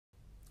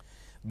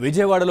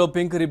విజయవాడలో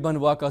pink ribbon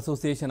walk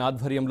association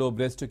ఆధ్వర్యంలో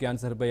breast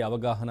క్యాన్సర్పై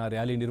అవగాహన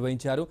ర్యాలీ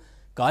నిర్వహించారు.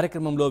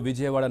 కార్యక్రమంలో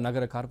విజయవాడ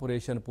నగర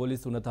కార్పొరేషన్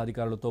పోలీసు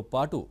ఉన్నతాధికారులతో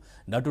పాటు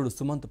నటుడు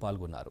సుమంత్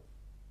పాల్గొన్నారు.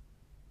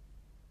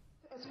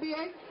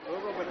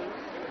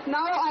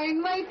 Now I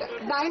invite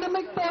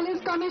Dynamic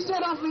Police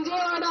Commissioner of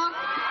Vijayawada,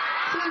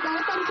 Sri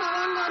Gautam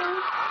Savan garu.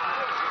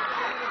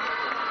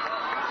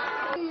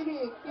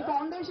 ఈ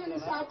ఫౌండేషన్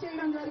స్టార్ట్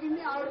చేయడం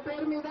జరిగింది ఆవిడ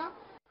పేరు మీద.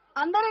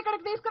 అందరూ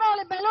ఇక్కడికి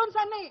తీసుకురావాలి బెలూన్స్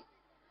అన్ని.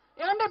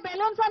 ఏమంటే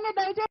బెలూన్స్ అన్ని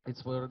దయచేసి.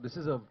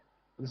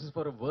 This is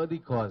for a worthy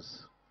cause.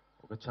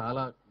 ఒక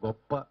చాలా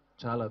గొప్ప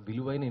చాలా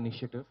విలువైన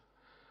ఇనిషియేటివ్.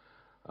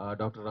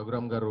 డాక్టర్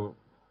రఘురామ్ గారు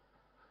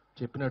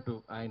చెప్పినట్టు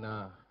ఆయన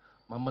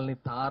మమ్మల్ని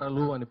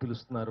తారలు అని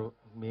పిలుస్తున్నారు.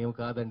 మేము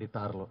కాదండి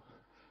తారలు,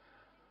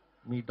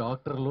 మీ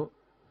డాక్టర్లు.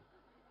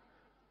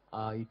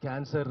 ఈ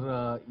క్యాన్సర్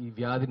ఈ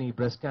వ్యాధిని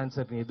బ్రెస్ట్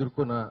క్యాన్సర్ని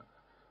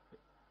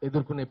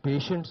ఎదుర్కొనే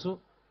పేషెంట్స్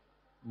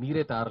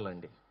మీరే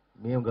తారలండి,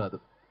 మేము కాదు.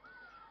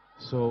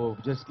 So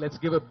just let's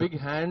give a big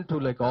hand to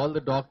like all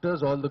the doctors,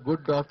 all the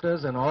good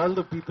doctors and all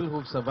the people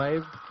who've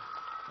survived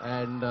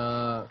and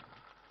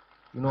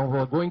who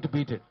are going to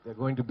beat it.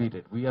 They're going to beat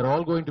it. We are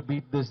all going to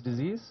beat this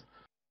disease.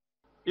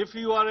 If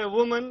you are a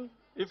woman,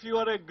 if you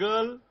are a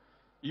girl,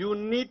 you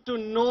need to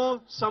know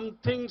some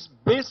things,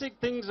 basic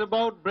things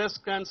about breast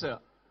cancer.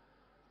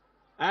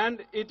 And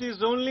it is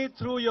only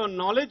through your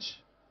knowledge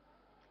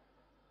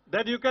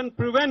that you can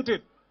prevent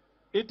it.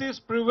 It is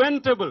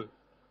preventable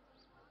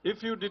if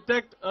you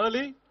detect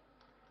early,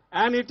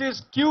 and it is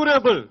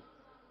curable.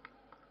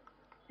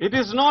 It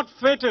is not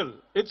fatal.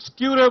 It's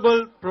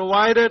curable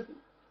provided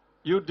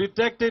you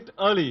detect it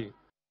early.